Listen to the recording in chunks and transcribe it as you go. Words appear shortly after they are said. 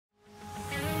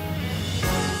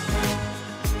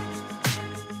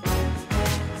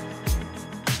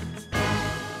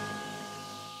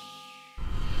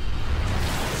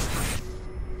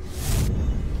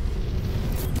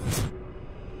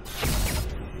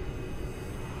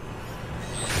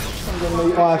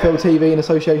Donnelly, IFL TV in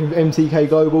association with MTK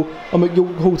Global. I'm at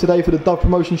York Hall today for the Dove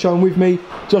promotion show, and with me,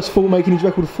 just for making his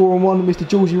record 4-1, Mr.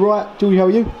 Georgie Wright. Georgie, how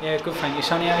are you? Yeah, good, thank you.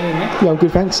 Sonny, how are you, mate? Yeah, I'm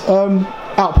good, thanks.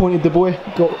 Outpointed the boy,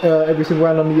 got every single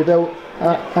round under your belt.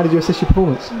 How did you assess your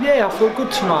performance? Yeah, I feel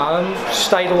good tonight.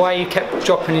 Stayed away, he kept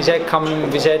dropping his head, coming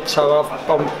with his head, so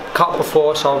I'm cut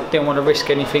before, so I didn't want to risk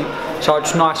anything. So I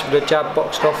was nice with the jab,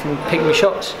 boxed off and picked my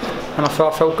shots. And I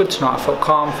felt good tonight. I felt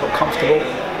calm, felt comfortable.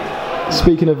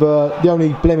 Speaking of, the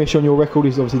only blemish on your record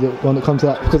is obviously the one that comes to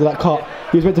that because of that cut.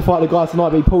 He was meant to fight the guy tonight,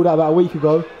 but he pulled out about a week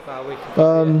ago.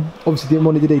 Obviously didn't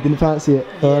want it, did he? Didn't fancy it.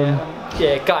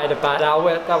 Yeah, gutted about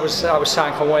that. I was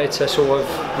saying I wanted to sort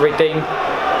of redeem.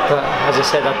 But as I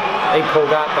said, he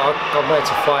pulled out, but I wanted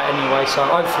to fight anyway, so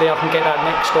hopefully I can get that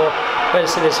next door. But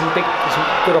as I said, there's some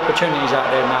good opportunities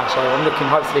out there now, so I'm looking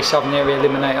hopefully Southern Area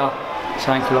Eliminator,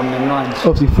 something along them lines.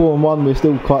 Obviously 4-1, we're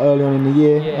still quite early on in the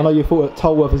year. Yeah. I know you fought at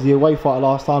Tolworth as the away fighter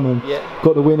last time and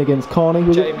got the win against Carney,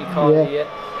 was Jamie Carney, yeah.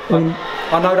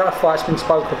 I know that fight's been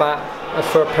spoke about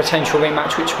for a potential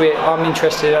rematch, which I'm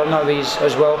interested in. I know these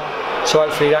as well, so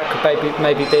hopefully that could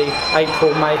maybe be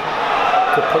April, May.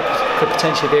 Could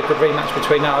potentially be a good rematch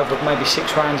between that over maybe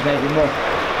 6 rounds, maybe more.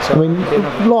 So I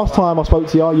mean, last time I spoke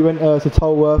to you, you went to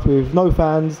Tolworth with no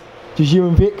fans, just you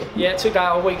and Vic. Yeah, took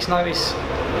that a week's notice.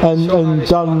 And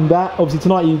done that. Obviously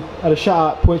tonight you had a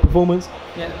shout-out points performance.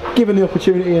 Yeah. Given the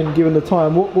opportunity and given the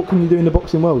time, what can you do in the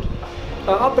boxing world?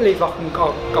 I believe I can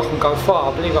go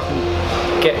far. I believe I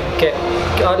can get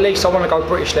at least I want to go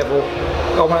British level.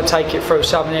 I want to take it through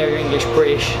Southern Area English,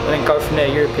 British, and then go from there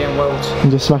European worlds.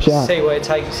 And just smash it out. See where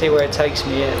it takes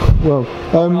me. Yeah. Well,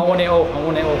 I want it all.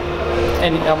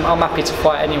 I'm happy to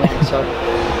fight anyone. So.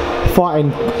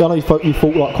 Fighting. I know you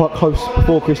fought like quite close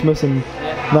before Christmas, and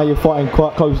now you're fighting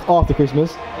quite close after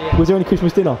Christmas. Yeah. Was there any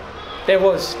Christmas dinner? There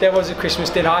was a Christmas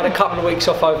dinner. I had a couple of weeks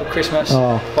off over Christmas.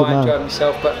 I enjoyed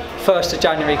myself, but 1st of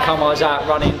January I was out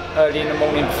running early in the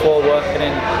morning before work and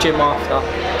then gym after.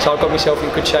 So I got myself in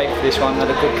good shape for this one, had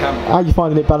a good camp. How are you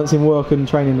finding it balancing work and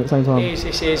training at the same time?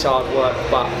 It is hard work,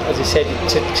 but as I said,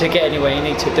 to get anywhere you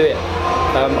need to do it.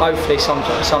 Hopefully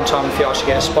sometime in the future I should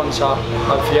get a sponsor,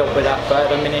 hopefully help with that, but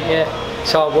at the minute, yeah.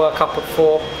 So I work up at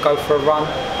 4, go for a run,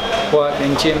 work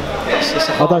in gym.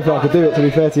 I don't think I could do it, to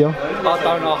be fair to you. I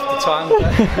don't half the time,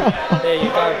 but there you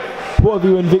go. What have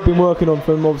you and Vic been working on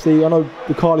from, obviously, I know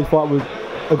the Carly fight was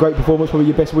a great performance, probably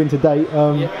your best win to date.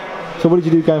 So what did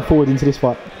you do going forward into this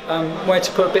fight? Wanted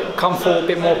to come forward a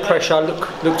bit more pressure,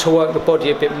 look to work the body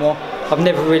a bit more. I've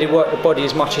never really worked the body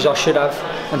as much as I should have,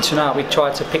 and tonight we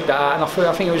tried to pick that out, and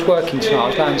I think it was working tonight. I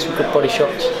was landing some good body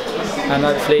shots, and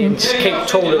hopefully keep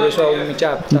taller as well with my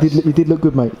jab. You did look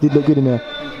good, mate. You did look good in there.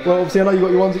 Well, obviously I know you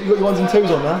got your ones and twos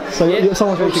on now, so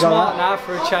someone's ready to go smart now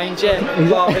for a change,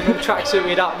 rather than all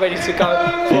tracksuited up, ready to go.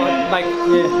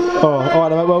 Oh, all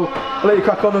right, mate. Well, I'll let you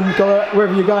crack on and go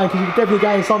wherever you're going, because you're definitely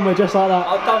going somewhere just like that.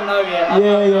 I don't know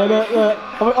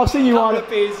yet. I've seen you on.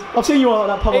 I've seen you on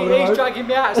that pub on the road. He's dragging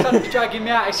me out. Sonny's dragging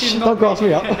me out. Don't grass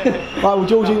me up. Right, well,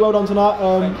 Georgie, well done tonight.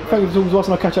 Thank you for talking to us,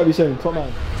 and I'll catch up with you soon. Top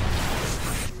man.